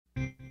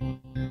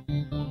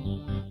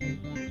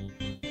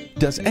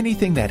Does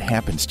anything that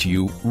happens to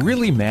you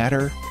really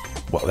matter?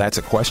 Well, that's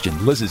a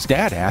question Liz's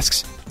dad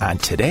asks on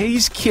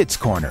today's Kids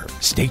Corner.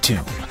 Stay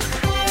tuned.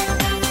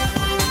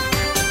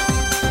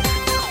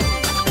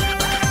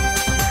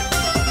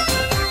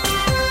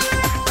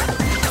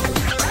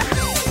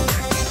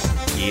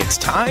 It's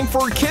time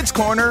for Kids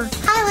Corner.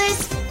 Hi,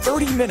 Liz.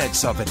 30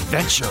 minutes of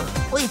adventure.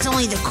 Well, it's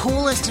only the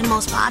coolest and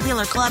most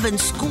popular club in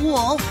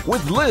school.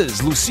 With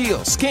Liz,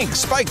 Lucille, Skink,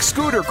 Spike,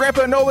 Scooter,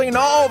 Grandpa Noli, and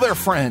all their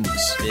friends.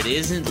 It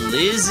isn't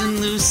Liz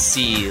and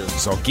Lucille.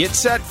 So get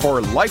set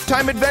for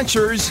lifetime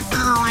adventures.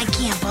 Oh, I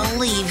can't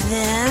believe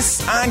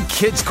this. On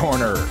Kids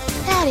Corner.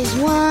 That is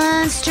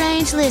one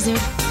strange lizard.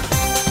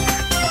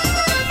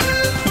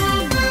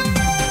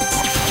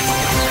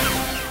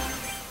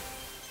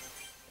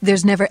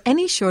 There's never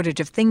any shortage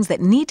of things that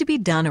need to be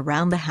done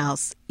around the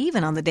house,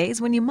 even on the days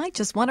when you might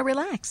just want to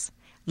relax.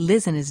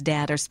 Liz and his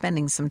dad are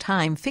spending some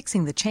time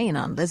fixing the chain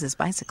on Liz's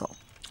bicycle.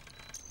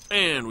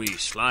 And we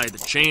slide the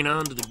chain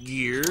onto the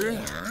gear,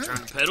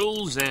 turn the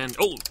pedals, and...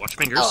 Oh, watch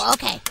fingers. Oh,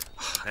 okay.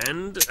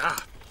 And,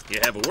 you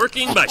have a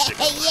working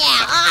bicycle.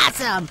 Yeah,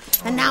 awesome.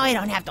 And now I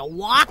don't have to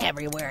walk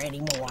everywhere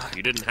anymore.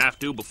 You didn't have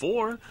to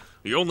before.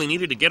 You only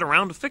needed to get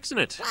around to fixing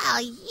it.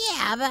 Well,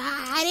 yeah, but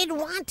I didn't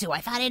want to. I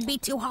thought it'd be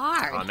too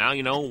hard. Well, now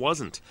you know it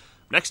wasn't.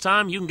 Next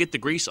time, you can get the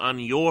grease on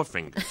your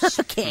fingers.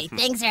 Okay,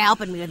 thanks for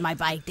helping me with my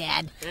bike,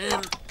 Dad.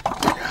 And...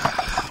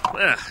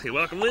 you're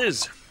welcome,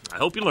 Liz. I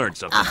hope you learned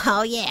something.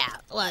 Oh, yeah.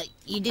 Well,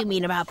 you do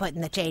mean about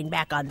putting the chain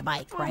back on the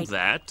bike, right?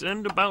 That,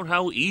 and about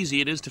how easy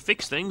it is to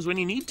fix things when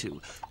you need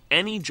to.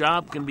 Any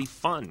job can be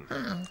fun.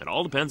 It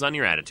all depends on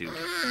your attitude.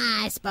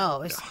 I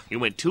suppose. You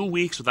went 2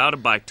 weeks without a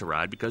bike to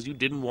ride because you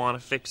didn't want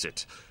to fix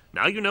it.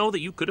 Now you know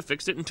that you could have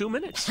fixed it in 2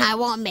 minutes. I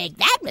won't make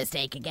that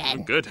mistake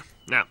again. Good.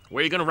 Now,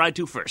 where are you going to ride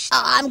to first?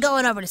 Oh, I'm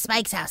going over to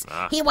Spike's house.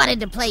 He wanted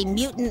to play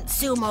Mutant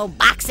Sumo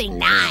Boxing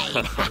 9.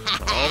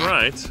 All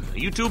right.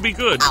 You two be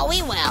good. Oh,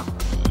 we will.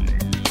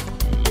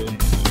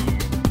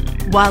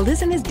 While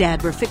Liz and his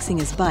dad were fixing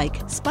his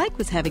bike, Spike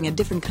was having a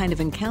different kind of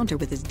encounter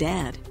with his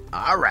dad.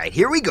 All right,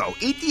 here we go.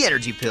 Eat the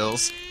energy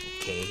pills.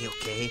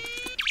 Okay.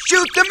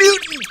 Shoot the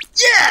mutant!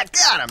 Yeah,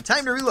 got him.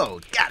 Time to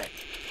reload. Got it.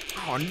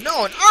 Oh,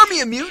 no, an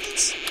army of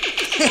mutants?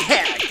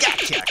 Yeah,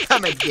 gotcha.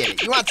 Come and get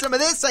it. You want some of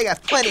this? I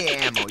got plenty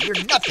of ammo.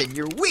 You're nothing.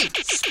 You're weak.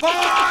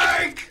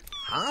 Spike!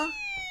 Huh?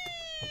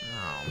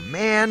 Oh,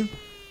 man.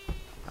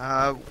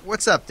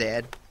 What's up,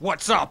 Dad?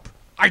 What's up?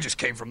 I just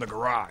came from the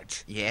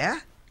garage. Yeah?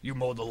 You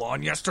mowed the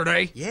lawn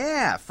yesterday?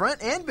 Yeah,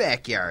 front and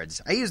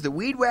backyards. I used the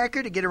weed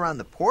whacker to get around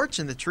the porch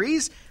and the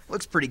trees.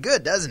 Looks pretty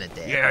good, doesn't it,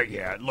 Dad?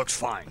 Yeah, it looks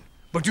fine.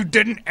 But you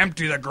didn't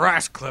empty the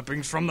grass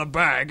clippings from the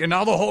bag, and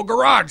now the whole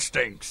garage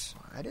stinks.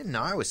 I didn't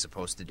know I was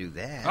supposed to do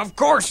that. Of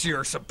course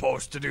you're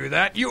supposed to do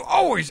that. You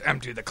always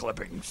empty the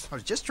clippings. I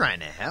was just trying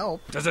to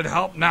help. Does it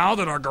help now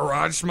that our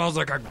garage smells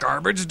like a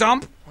garbage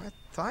dump? I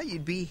thought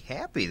you'd be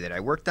happy that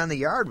I worked on the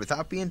yard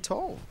without being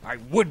told. I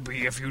would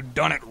be if you'd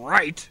done it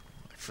right.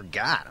 I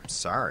forgot. I'm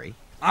sorry.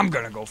 I'm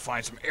gonna go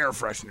find some air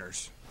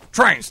fresheners.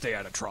 Try and stay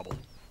out of trouble.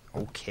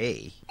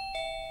 Okay.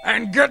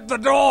 And get the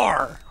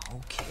door!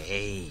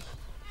 Okay.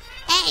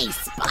 Hey,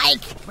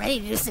 Spike. Ready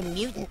to do some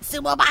mutant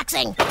sumo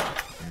boxing?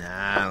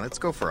 Nah, let's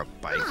go for a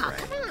bike ride.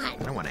 Come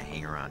on. I don't want to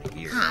hang around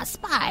here.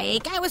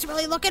 Spike, I was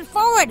really looking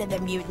forward to the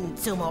mutant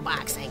sumo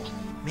boxing.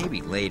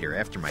 Maybe later,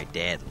 after my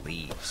dad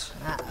leaves.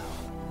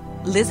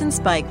 Liz and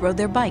Spike rode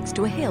their bikes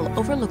to a hill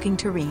overlooking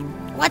Tureen.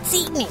 What's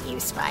eating at you,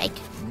 Spike?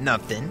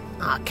 Nothing.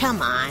 Oh,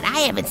 come on. I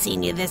haven't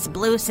seen you this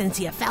blue since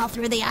you fell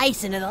through the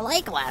ice into the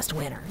lake last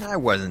winter. I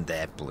wasn't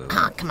that blue.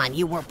 Oh, come on.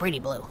 You were pretty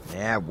blue.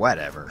 Yeah,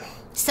 whatever.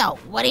 So,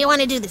 what do you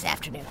want to do this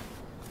afternoon?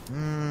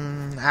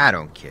 I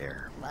don't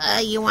care.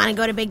 You want to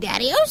go to Big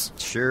Daddy-O's?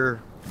 Sure,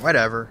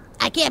 whatever.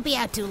 I can't be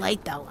out too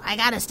late, though. I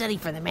got to study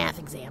for the math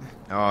exam.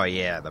 Oh,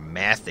 yeah, the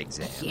math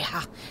exam.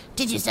 Yeah.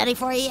 Did you study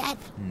for it yet?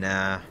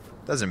 Nah,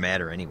 doesn't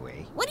matter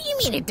anyway. What do you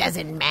mean it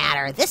doesn't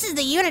matter? This is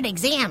the unit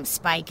exam,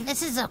 Spike.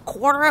 This is a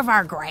quarter of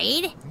our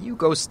grade. You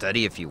go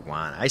study if you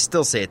want. I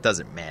still say it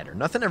doesn't matter.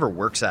 Nothing ever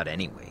works out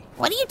anyway.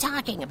 What are you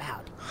talking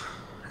about?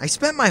 I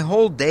spent my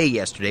whole day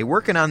yesterday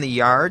working on the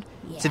yard.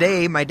 Yeah.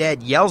 Today, my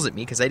dad yells at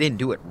me because I didn't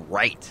do it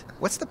right.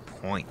 What's the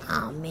point?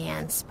 Oh,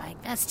 man,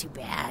 Spike, that's too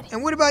bad.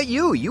 And what about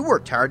you? You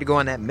worked hard to go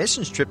on that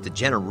missions trip to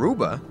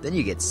Genaruba. Then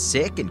you get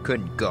sick and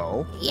couldn't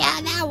go.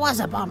 Yeah, that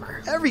was a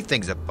bummer.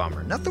 Everything's a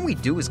bummer. Nothing we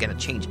do is going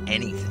to change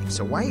anything,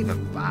 so why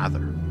even bother?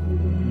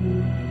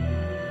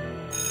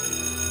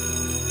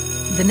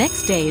 The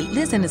next day,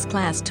 Liz and his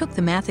class took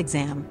the math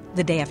exam.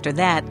 The day after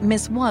that,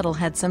 Miss Waddle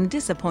had some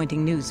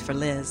disappointing news for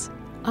Liz.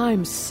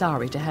 I'm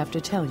sorry to have to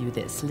tell you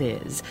this,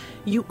 Liz.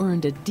 You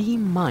earned a D-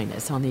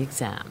 on the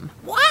exam.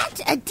 What?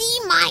 A D-?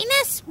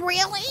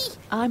 Really?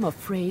 I'm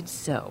afraid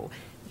so.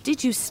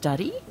 Did you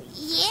study?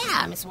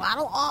 Yeah, Miss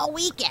Waddle, all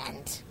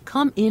weekend.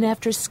 Come in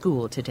after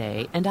school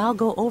today, and I'll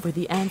go over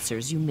the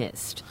answers you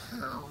missed.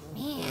 Oh,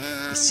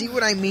 man. You see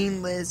what I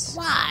mean, Liz?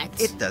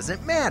 What? It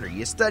doesn't matter.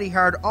 You study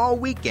hard all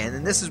weekend,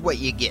 and this is what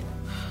you get.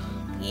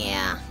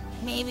 Yeah,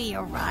 maybe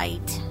you're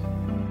right.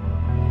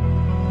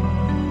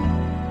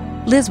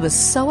 Liz was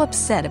so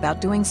upset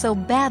about doing so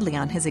badly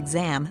on his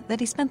exam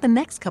that he spent the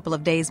next couple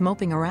of days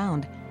moping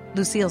around.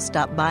 Lucille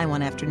stopped by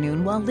one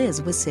afternoon while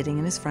Liz was sitting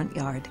in his front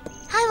yard.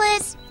 Hi,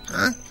 Liz.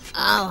 Huh?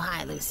 Oh,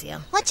 hi,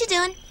 Lucille. What you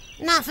doing?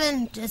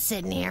 Nothing, just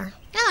sitting here.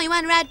 Oh, you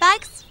want to ride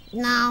bikes?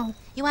 No.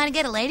 You want to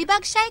get a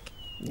ladybug shake?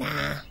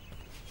 Nah.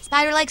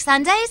 Spider Lake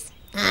Sundays?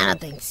 I don't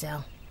think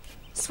so.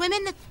 Swim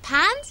in the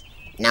pond?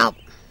 Nope.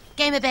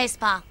 Game of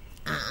baseball?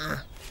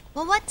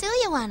 Well, what do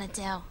you want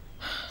to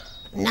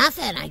do?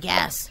 Nothing, I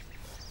guess.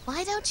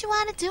 Why don't you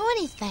want to do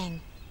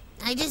anything?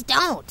 I just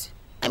don't.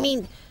 I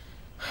mean,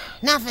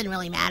 nothing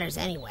really matters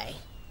anyway.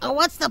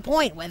 What's the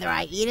point whether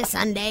I eat a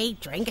sundae,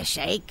 drink a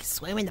shake,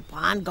 swim in the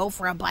pond, go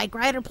for a bike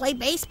ride, or play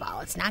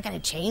baseball? It's not going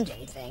to change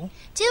anything.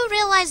 Do you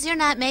realize you're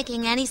not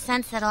making any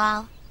sense at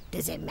all?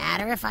 Does it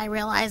matter if I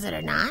realize it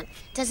or not?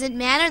 Does it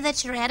matter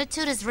that your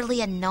attitude is really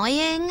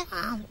annoying?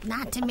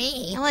 Not to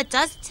me. Oh, it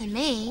does to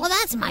me. Well,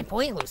 that's my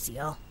point,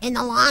 Lucille. In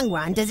the long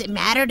run, does it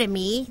matter to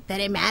me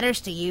that it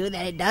matters to you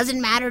that it doesn't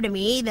matter to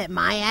me that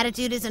my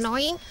attitude is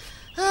annoying?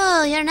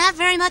 Oh, you're not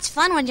very much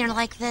fun when you're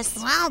like this.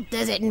 Well,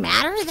 does it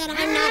matter that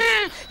I'm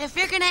not... If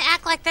you're gonna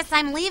act like this,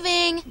 I'm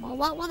leaving. Well,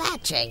 what will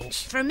that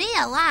change? For me,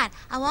 a lot.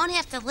 I won't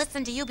have to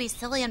listen to you be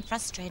silly and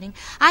frustrating.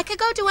 I could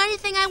go do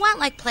anything I want,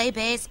 like play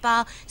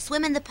baseball,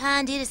 swim in the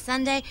pond, eat a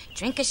sundae,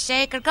 drink a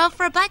shake, or go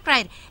for a bike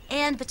ride.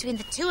 And between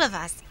the two of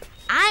us,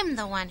 I'm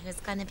the one who's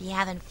gonna be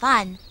having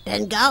fun.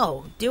 Then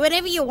go. Do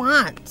whatever you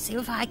want. See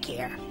if I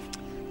care.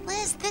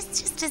 Liz, this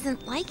just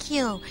isn't like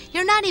you.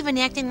 You're not even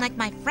acting like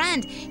my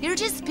friend. You're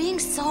just being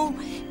so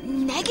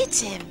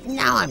negative.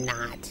 No, I'm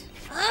not.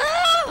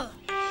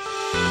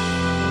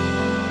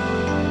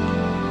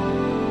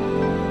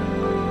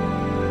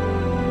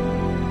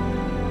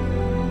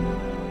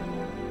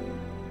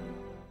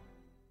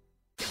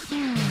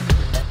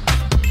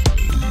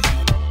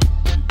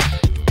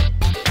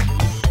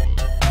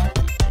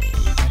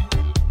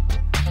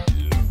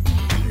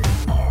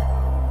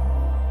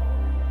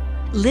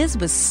 Liz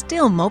was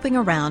still moping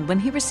around when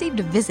he received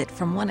a visit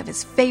from one of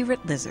his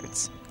favorite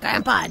lizards.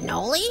 Grandpa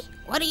Noli?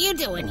 What are you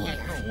doing here?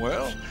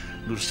 Well,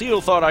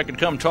 Lucille thought I could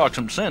come talk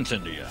some sense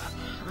into you.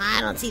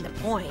 I don't see the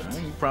point.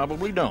 You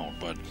probably don't,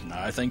 but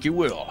I think you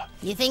will.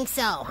 You think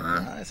so,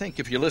 huh? I think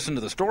if you listen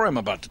to the story I'm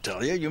about to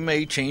tell you, you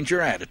may change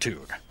your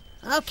attitude.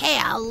 Okay,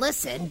 I'll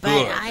listen,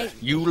 but Good.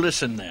 You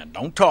listen then.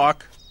 Don't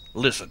talk.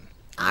 Listen.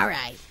 All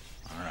right.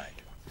 All right.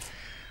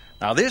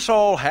 Now, this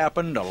all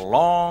happened a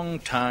long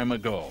time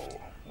ago,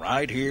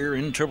 right here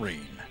in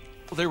Terrene.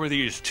 There were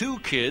these two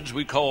kids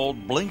we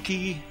called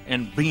Blinky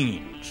and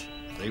Beans.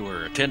 They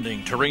were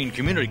attending Terrene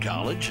Community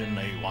College, and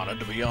they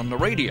wanted to be on the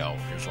radio,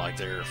 just like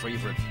their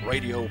favorite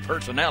radio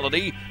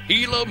personality,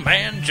 Gila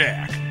Man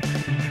Jack.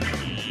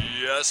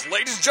 Yes,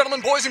 ladies and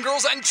gentlemen, boys and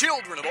girls, and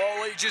children of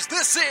all ages,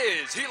 this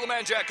is Gila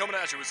Man Jack coming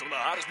at you with some of the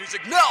hottest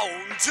music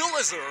known to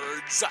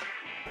lizards.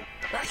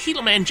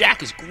 Gila Man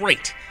Jack is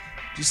great.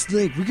 Just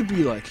think, we could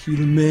be like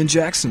Gila Man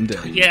Jack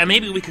someday. Yeah,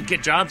 maybe we could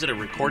get jobs at a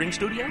recording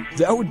studio?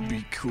 That would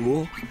be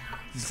cool.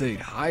 If they'd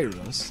hire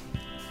us.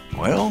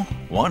 Well,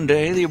 one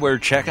day they were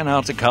checking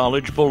out the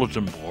college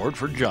bulletin board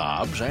for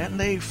jobs, and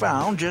they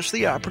found just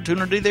the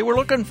opportunity they were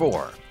looking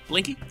for.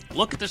 Blinky,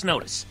 look at this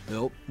notice.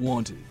 Help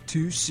wanted.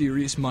 2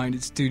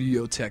 serious-minded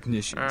studio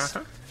technicians.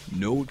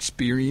 No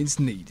experience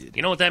needed.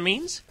 You know what that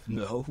means?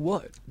 No,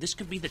 what? This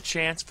could be the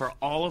chance for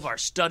all of our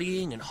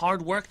studying and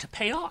hard work to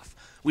pay off.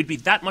 We'd be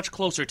that much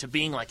closer to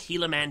being like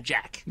Gila Man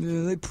Jack.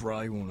 Yeah, they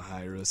probably won't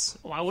hire us.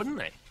 Why wouldn't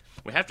they?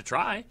 We have to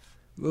try.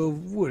 Well,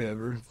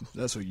 whatever.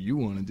 That's what you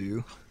want to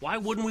do. Why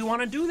wouldn't we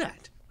want to do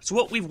that? It's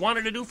what we've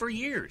wanted to do for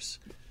years.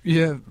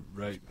 Yeah,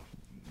 right.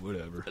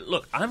 Whatever.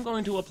 Look, I'm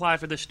going to apply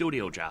for this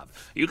studio job.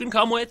 You can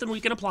come with and we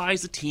can apply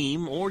as a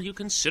team, or you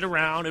can sit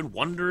around and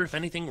wonder if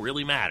anything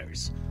really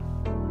matters.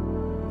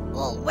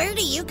 Well, where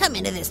do you come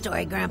into this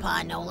story,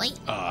 Grandpa Noli?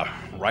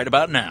 Right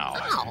about now.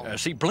 Oh.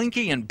 See,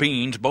 Blinky and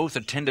Beans both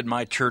attended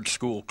my church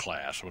school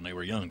class when they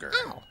were younger.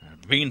 Oh.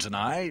 Beans and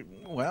I,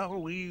 well,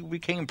 we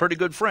became pretty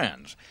good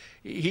friends.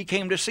 He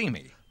came to see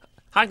me.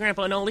 Hi,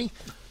 Grandpa Noli.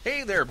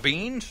 Hey there,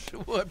 Beans.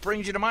 What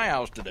brings you to my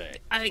house today?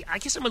 I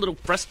guess I'm a little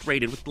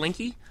frustrated with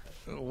Blinky.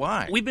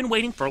 Why? We've been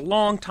waiting for a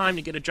long time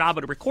to get a job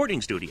at a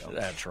recording studio.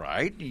 That's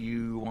right.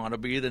 You want to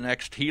be the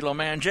next Gila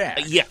Man Jack.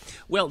 Yeah.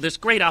 Well, this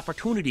great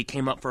opportunity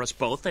came up for us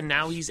both, and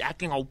now he's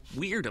acting all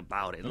weird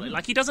about it.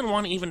 Like he doesn't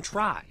want to even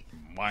try.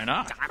 Why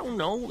not? I don't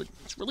know.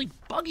 It's really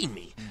bugging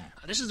me.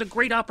 This is a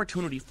great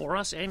opportunity for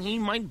us, and he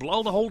might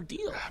blow the whole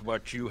deal.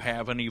 But you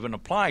haven't even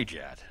applied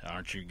yet.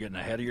 Aren't you getting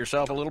ahead of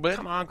yourself a little bit?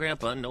 Come on,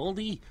 Grandpa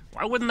Noli.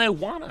 Why wouldn't they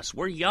want us?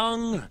 We're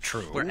young.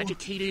 True. We're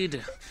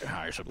educated.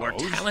 I suppose.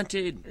 We're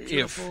talented.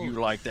 Beautiful. If you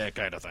like that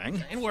kind of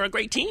thing. And we're a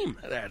great team.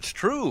 That's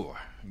true.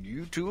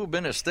 You two have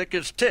been as thick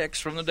as ticks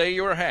from the day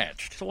you were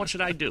hatched. So what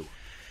should I do?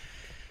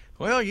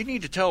 Well, you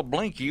need to tell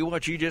Blinky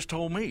what you just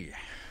told me.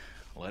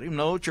 Let him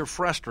know that you're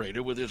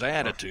frustrated with his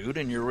attitude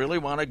and you really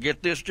want to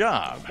get this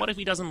job. What if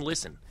he doesn't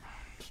listen?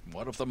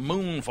 What if the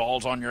moon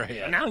falls on your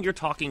head? Now you're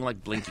talking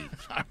like Blinky.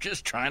 I'm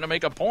just trying to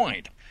make a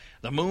point.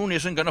 The moon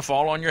isn't going to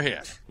fall on your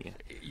head. Yeah.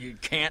 You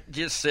can't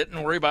just sit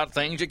and worry about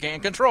things you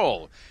can't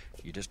control.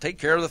 You just take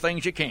care of the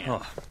things you can.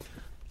 Oh.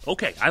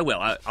 Okay, I will.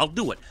 I'll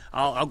do it.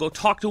 I'll go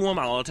talk to him.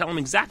 I'll tell him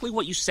exactly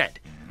what you said.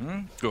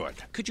 Mm-hmm. Good.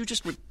 Could you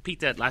just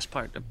repeat that last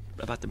part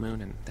about the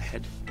moon and the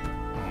head?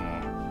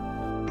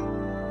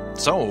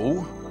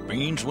 So,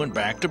 Beans went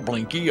back to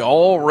Blinky,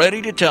 all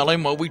ready to tell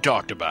him what we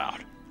talked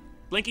about.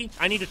 Blinky,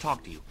 I need to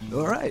talk to you.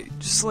 All right,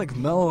 just like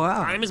mellow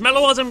out. I'm as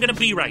mellow as I'm going to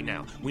be right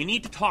now. We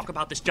need to talk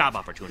about this job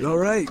opportunity. All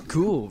right,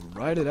 cool.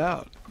 Write it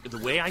out. The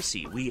way I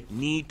see it, we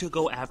need to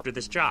go after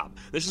this job.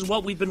 This is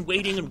what we've been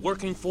waiting and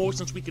working for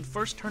since we could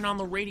first turn on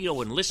the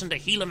radio and listen to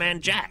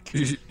Helaman Jack.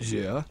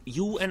 Yeah?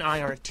 You and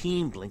I are a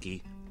team,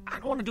 Blinky. I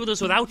don't want to do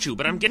this without you,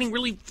 but I'm getting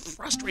really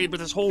frustrated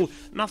with this whole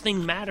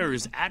nothing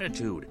matters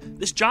attitude.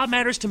 This job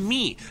matters to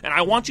me, and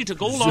I want you to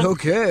go along. It's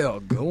okay, I'll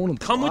go and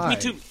apply. Come with me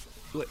to...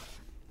 What?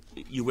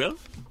 You will?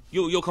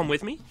 You'll come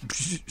with me?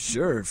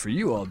 Sure, for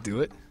you I'll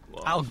do it.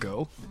 Well, I'll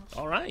go.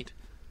 All right.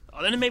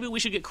 Then maybe we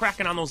should get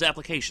cracking on those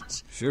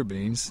applications. Sure,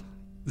 Beans.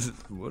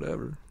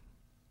 Whatever.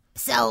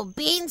 So,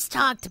 Beans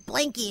talked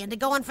Blinky into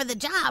going for the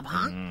job,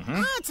 huh? Mm-hmm.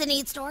 Oh, it's a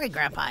neat story,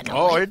 Grandpa.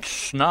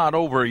 It's not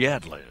over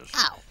yet, Liz.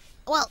 Oh,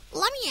 well,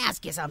 let me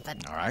ask you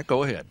something. All right,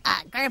 go ahead.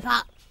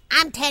 Grandpa,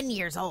 I'm 10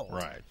 years old.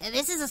 Right.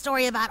 This is a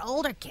story about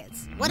older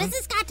kids. Mm-hmm. What has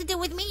this got to do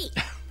with me?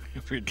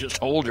 If you just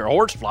hold your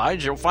horse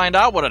flies, you'll find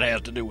out what it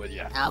has to do with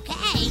you.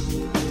 Okay.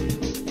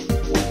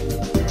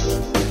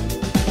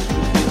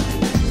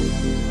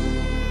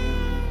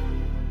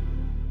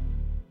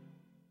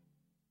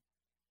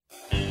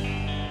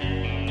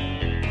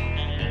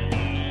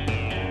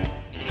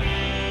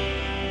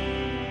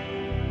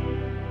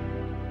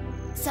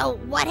 So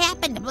what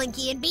happened to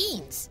Blinky and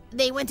Beans?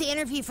 They went to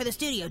interview for the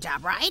studio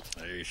job, right?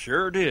 They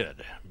sure did.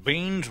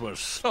 Beans was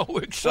so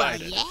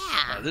excited. Well,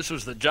 yeah. This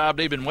was the job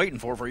they've been waiting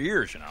for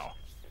years, you know.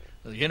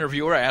 The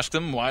interviewer asked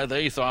them why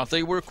they thought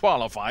they were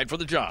qualified for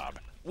the job.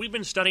 We've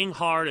been studying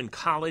hard in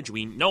college.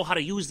 We know how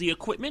to use the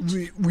equipment.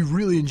 We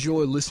really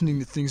enjoy listening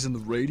to things on the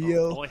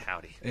radio. Oh, boy,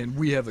 howdy. And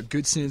we have a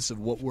good sense of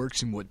what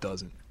works and what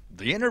doesn't.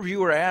 The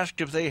interviewer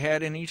asked if they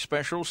had any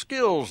special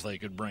skills they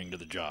could bring to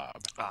the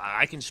job.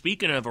 I can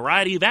speak in a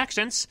variety of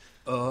accents.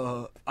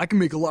 I can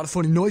make a lot of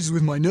funny noises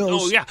with my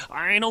nose. Oh, yeah.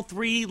 I know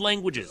 3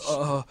 languages.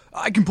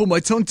 I can pull my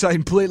tongue tight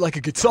and play it like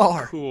a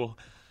guitar. Cool.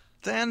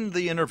 Then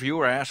the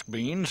interviewer asked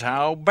Beans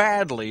how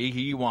badly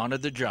he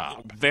wanted the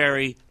job.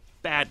 Very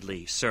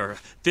badly, sir.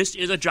 This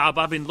is a job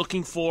I've been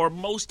looking for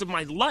most of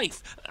my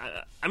life.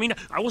 I mean,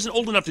 I wasn't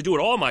old enough to do it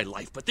all my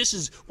life, but this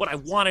is what I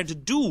wanted to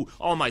do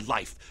all my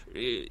life.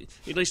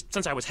 At least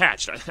since I was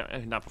hatched.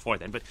 Not before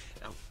then, but...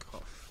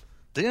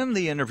 Then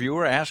the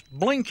interviewer asked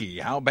Blinky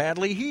how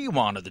badly he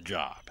wanted the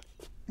job.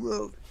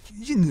 Well,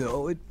 you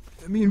know,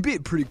 it'd be a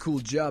pretty cool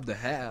job to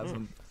have.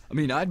 I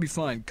mean, I'd be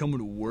fine coming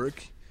to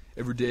work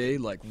every day,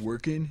 like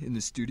working in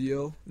the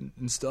studio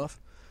and stuff.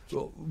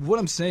 Well, what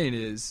I'm saying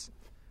is,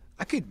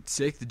 I could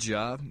take the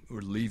job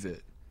or leave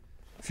it.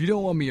 If you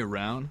don't want me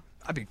around,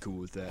 I'd be cool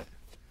with that.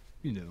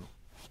 You know,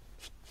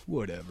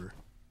 whatever.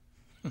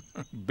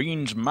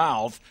 Beans'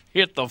 mouth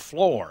hit the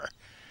floor.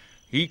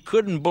 He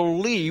couldn't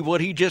believe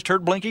what he just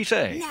heard Blinky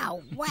say.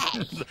 No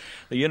way.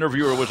 The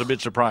interviewer was a bit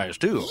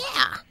surprised, too.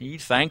 Yeah. He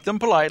thanked them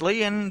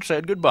politely and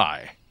said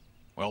goodbye.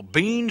 Well,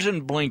 Beans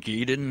and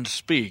Blinky didn't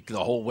speak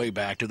the whole way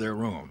back to their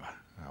room.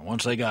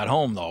 Once they got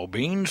home, though,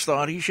 Beans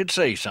thought he should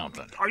say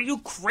something. Are you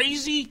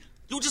crazy?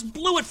 You just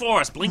blew it for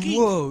us, Blinky.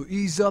 Whoa,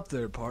 ease up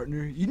there,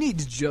 partner. You need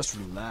to just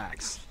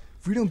relax.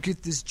 If we don't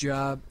get this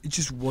job, it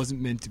just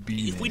wasn't meant to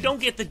be. If we don't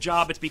get the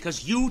job, it's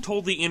because you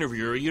told the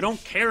interviewer you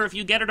don't care if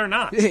you get it or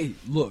not. Hey,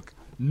 look,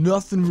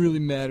 nothing really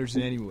matters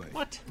anyway.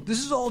 What?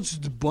 This is all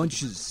just a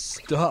bunch of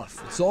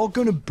stuff. It's all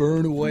gonna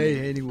burn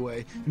away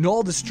anyway, and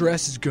all the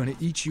stress is gonna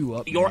eat you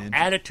up, Your man.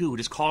 attitude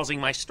is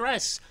causing my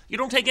stress. You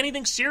don't take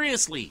anything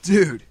seriously.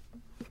 Dude,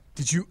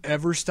 did you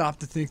ever stop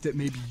to think that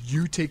maybe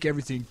you take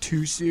everything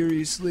too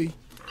seriously?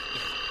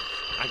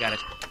 I got it.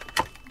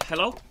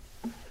 Hello?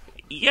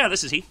 Yeah,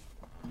 this is he.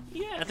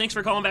 Yeah, thanks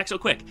for calling back so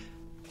quick.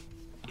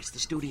 It's the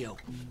studio.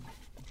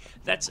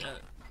 That's,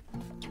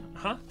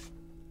 huh?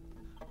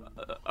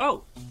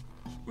 Oh,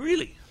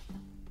 really?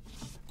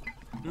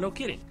 No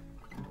kidding.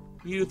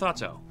 You thought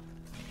so?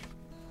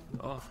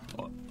 Oh,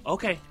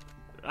 okay.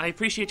 I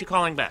appreciate you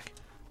calling back.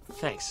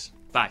 Thanks.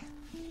 Bye.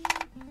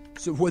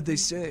 So what'd they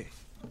say?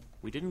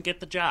 We didn't get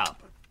the job.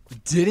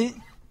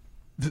 Didn't?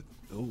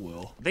 Oh,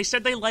 well. They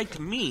said they liked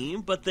me,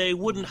 but they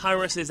wouldn't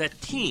hire us as a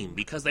team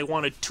because they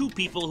wanted 2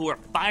 people who are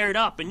fired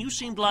up, and you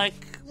seemed like...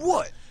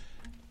 What?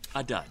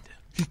 A dud.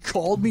 He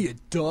called me a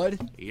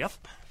dud? Yep.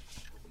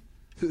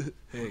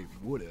 Hey,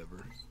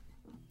 whatever.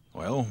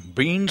 Well,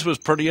 Beans was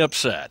pretty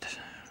upset.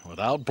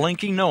 Without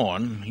Blinky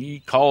knowing, he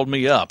called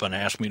me up and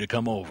asked me to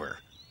come over.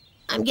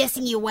 I'm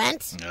guessing you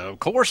went? Of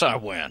course I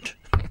went.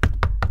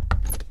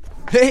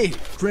 Hey,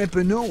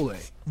 Grandpa Nole.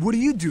 What are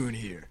you doing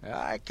here?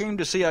 I came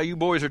to see how you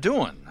boys are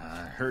doing.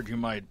 I heard you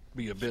might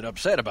be a bit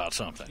upset about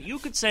something. You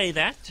could say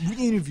that.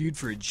 We interviewed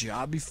for a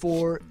job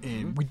before,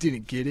 and we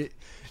didn't get it.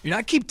 And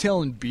I keep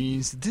telling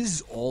Beans that this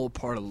is all a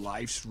part of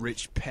life's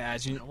rich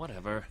pageant.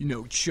 Whatever. You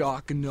know,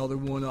 chalk another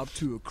one up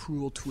to a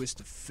cruel twist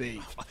of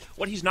fate.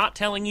 What he's not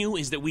telling you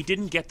is that we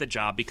didn't get the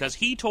job because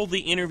he told the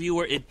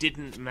interviewer it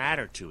didn't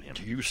matter to him.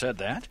 You said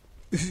that?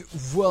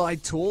 Well, I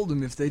told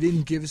him if they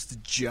didn't give us the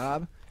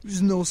job,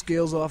 there's no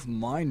scales off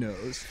my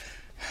nose.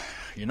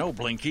 You know,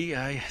 Blinky,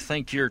 I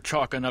think you're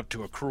chalking up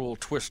to a cruel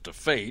twist of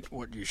fate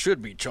what you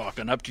should be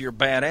chalking up to your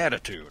bad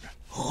attitude.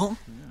 Huh?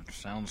 It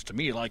sounds to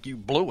me like you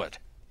blew it.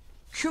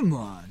 Come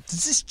on,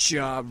 does this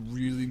job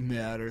really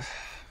matter?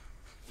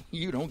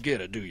 You don't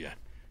get it, do you?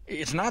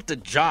 It's not the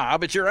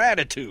job, it's your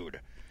attitude.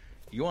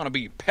 You want to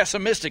be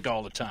pessimistic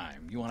all the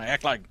time. You want to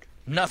act like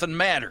nothing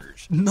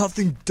matters.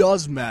 Nothing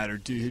does matter,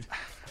 dude.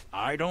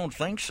 I don't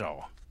think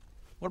so.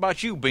 What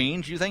about you,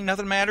 Beans? You think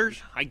nothing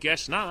matters? I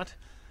guess not.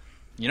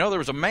 You know, there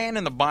was a man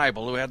in the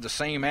Bible who had the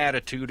same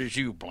attitude as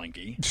you,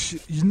 Blinky.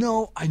 You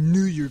know, I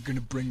knew you were going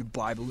to bring the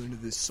Bible into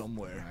this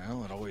somewhere.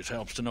 Well, it always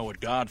helps to know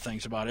what God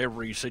thinks about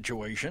every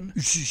situation.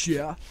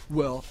 Yeah?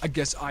 Well, I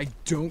guess I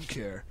don't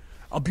care.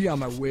 I'll be on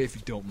my way if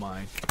you don't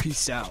mind.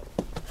 Peace out.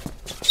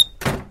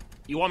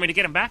 You want me to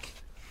get him back?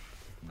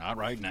 Not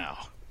right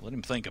now. Let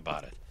him think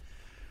about it.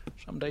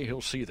 Someday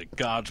he'll see that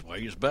God's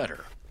way is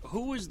better.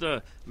 Who is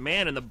the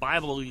man in the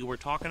Bible you were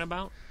talking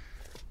about?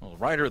 Well, the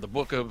writer of the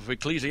book of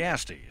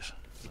Ecclesiastes.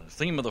 The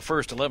theme of the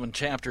first 11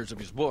 chapters of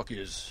his book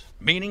is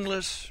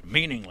meaningless,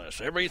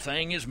 meaningless.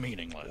 Everything is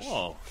meaningless.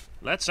 Whoa,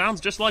 that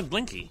sounds just like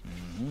Blinky.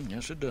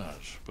 Yes, it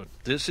does. But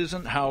this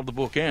isn't how the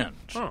book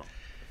ends. Oh.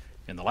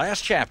 In the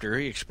last chapter,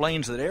 he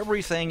explains that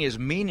everything is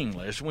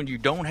meaningless when you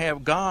don't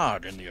have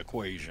God in the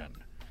equation.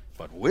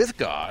 But with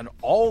God,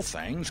 all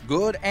things,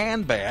 good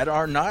and bad,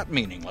 are not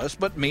meaningless,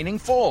 but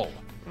meaningful.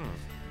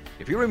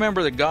 If you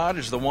remember that God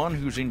is the one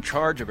who's in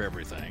charge of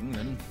everything,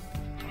 then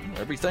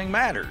everything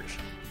matters.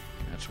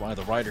 That's why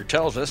the writer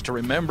tells us to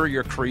remember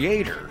your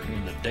Creator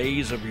in the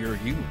days of your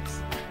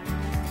youth.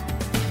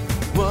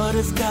 What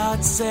if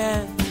God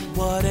said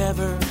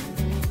whatever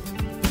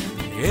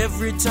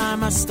every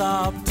time I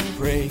stopped to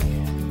pray?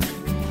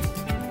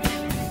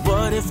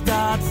 What if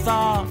God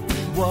thought,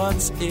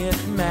 what's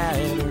it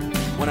matter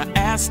when I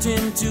asked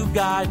Him to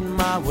guide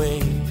my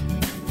way?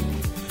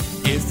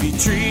 If He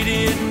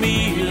treated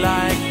me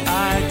like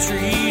I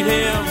treat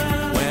Him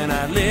when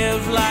I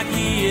live like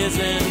He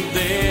isn't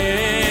there?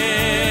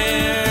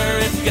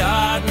 If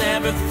God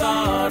never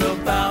thought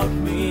about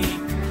me,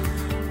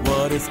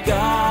 what if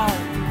God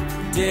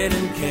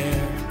didn't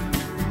care?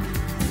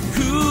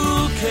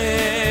 Who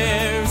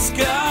cares?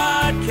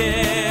 God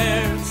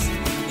cares.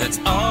 That's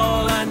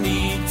all I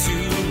need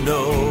to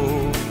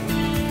know.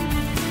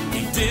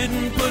 He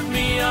didn't put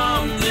me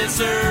on this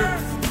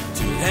earth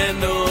to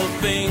handle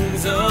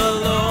things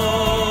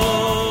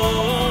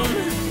alone.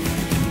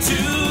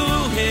 To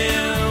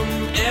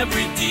Him,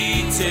 every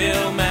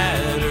detail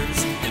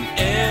matters and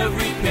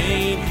every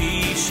pain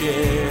He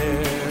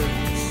shares.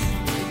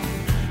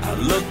 I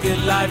look at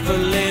life a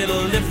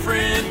little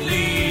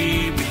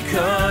differently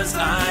because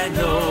I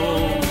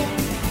know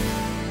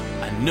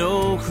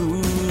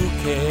who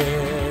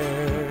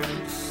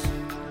cares.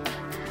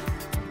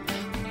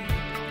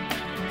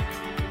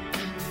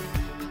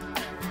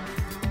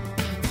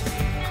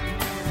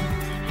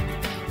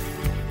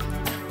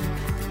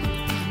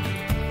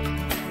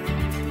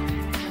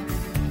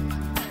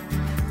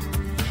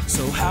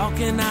 So how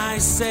can I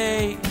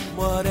say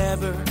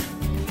whatever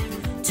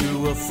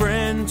to a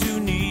friend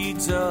who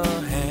needs a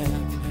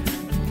hand?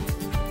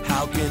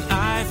 How can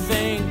I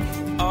think,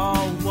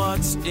 oh,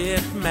 what's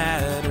it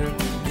matter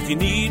if you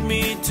need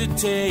me to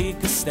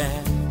take a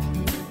stand?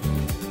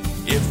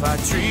 If I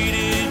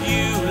treated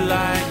you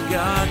like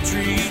God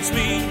treats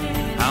me,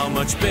 how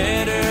much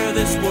better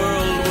this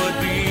world would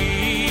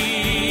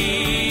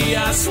be.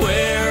 I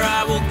swear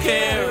I will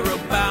care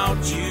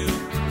about you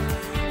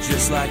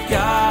just like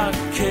God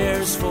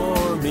cares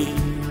for me.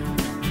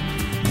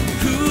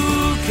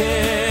 Who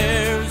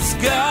cares?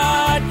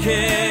 God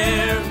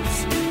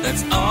cares.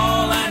 That's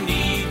all I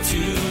need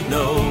to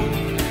know.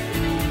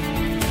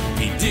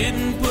 He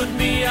didn't put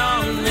me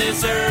on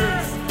this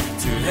earth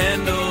to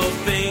handle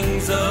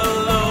things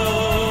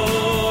alone.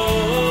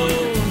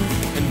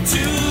 And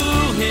to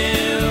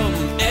Him,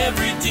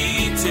 every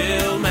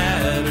detail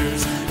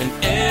matters and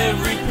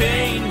every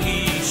pain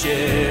He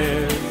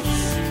shares.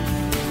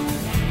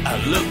 I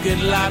look at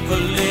life a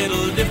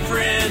little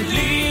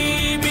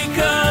differently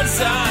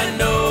because I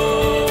know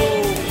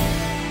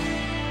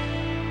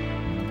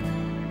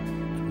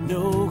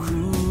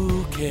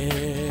who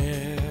cares.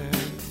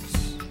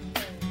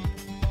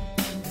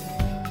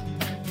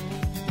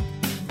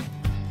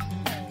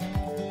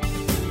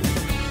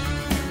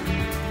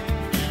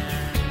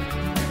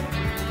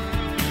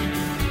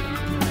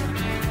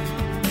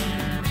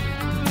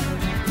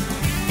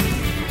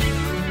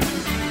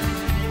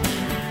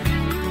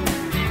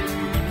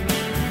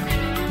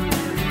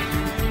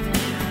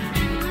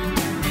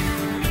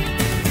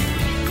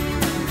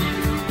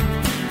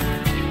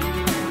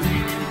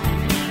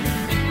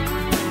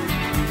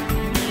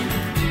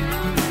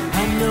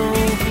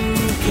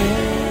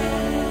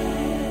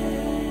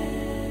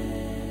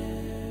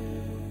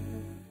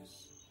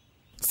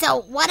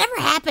 So, whatever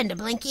happened to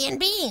Blinky and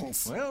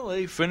Beans? Well,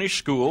 they finished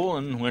school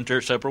and went their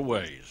separate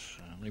ways.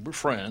 They were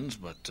friends,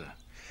 but,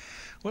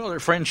 their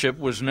friendship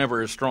was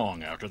never as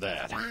strong after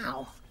that.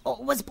 Wow.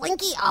 Was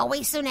Blinky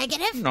always so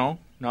negative? No,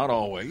 not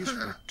always.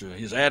 But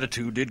his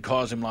attitude did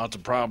cause him lots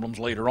of problems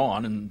later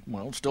on,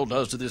 and, still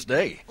does to this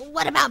day.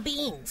 What about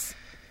Beans?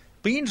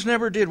 Beans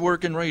never did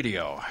work in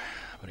radio,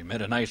 but he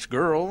met a nice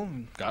girl,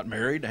 got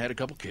married, and had a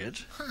couple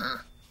kids. Huh.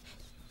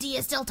 Do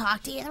you still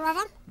talk to either of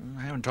them?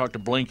 I haven't talked to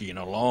Blinky in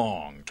a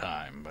long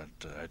time,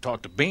 but I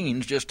talked to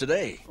Beans just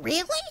today.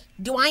 Really?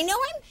 Do I know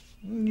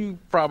him? You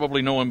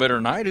probably know him better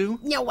than I do.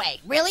 No way.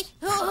 Really?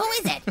 Who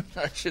is it?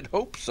 I should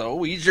hope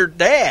so. He's your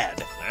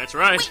dad. That's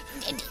right.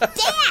 Wait,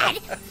 Dad?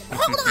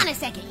 Hold on a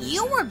second.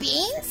 You were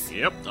Beans?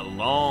 Yep, a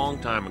long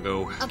time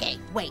ago. Okay,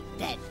 wait,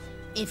 then.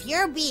 If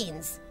you're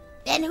Beans,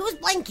 then who's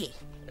Blinky?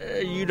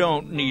 You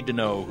don't need to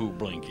know who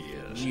Blinky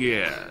is.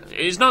 Yeah,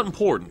 it's not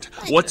important.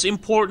 What's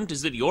important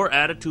is that your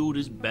attitude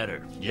is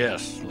better.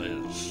 Yes,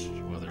 Liz.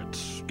 Whether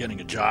it's getting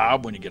a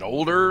job when you get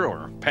older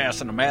or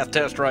passing a math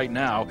test right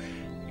now,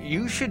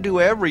 you should do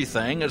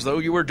everything as though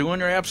you were doing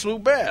your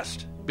absolute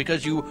best,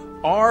 because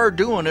you are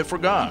doing it for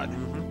God.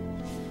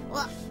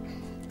 Well,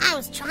 I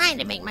was trying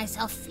to make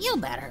myself feel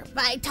better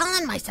by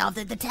telling myself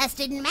that the test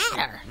didn't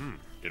matter.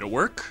 Did it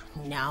work?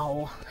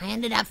 No, I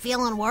ended up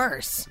feeling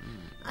worse.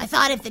 I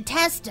thought if the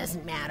test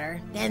doesn't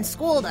matter, then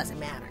school doesn't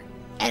matter.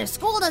 And if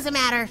school doesn't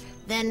matter,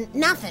 then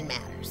nothing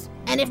matters.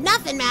 And if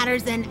nothing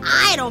matters, then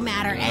I don't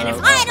matter. And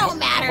if I don't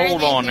matter...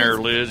 Hold on there,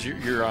 Liz.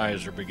 Your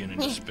eyes are beginning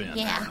to spin.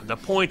 Yeah. The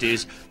point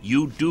is,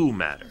 you do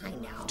matter. I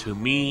know. To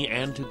me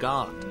and to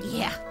God.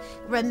 Yeah.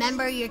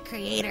 Remember your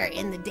creator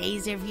in the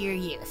days of your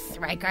youth.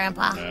 Right,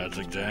 Grandpa? That's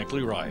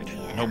exactly right.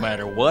 Yeah. No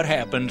matter what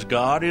happens,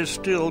 God is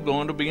still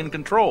going to be in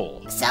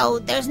control. So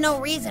there's no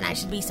reason I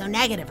should be so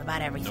negative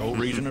about everything. No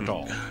reason at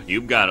all.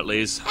 You've got it,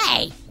 Liz.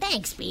 Hey,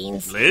 thanks,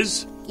 Beans.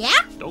 Liz? Yeah?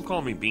 Don't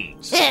call me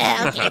Beans.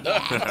 Okay,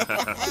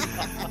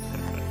 Dad.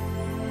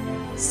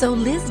 So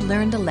Liz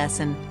learned a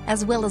lesson,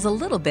 as well as a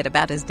little bit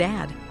about his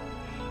dad.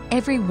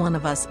 Every one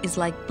of us is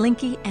like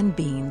Blinky and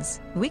Beans.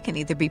 We can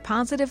either be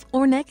positive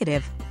or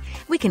negative.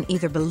 We can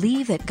either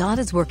believe that God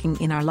is working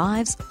in our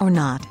lives or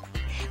not.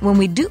 When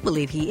we do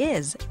believe He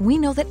is, we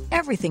know that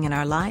everything in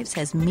our lives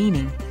has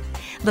meaning.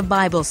 The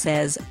Bible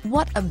says,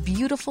 "What a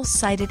beautiful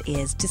sight it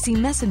is to see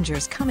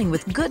messengers coming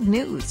with good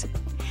news."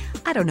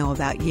 I don't know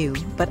about you,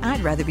 but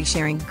I'd rather be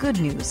sharing good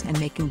news and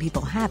making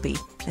people happy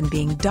than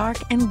being dark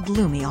and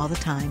gloomy all the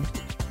time.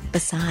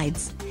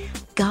 Besides,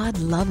 God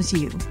loves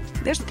you.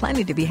 There's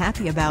plenty to be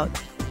happy about.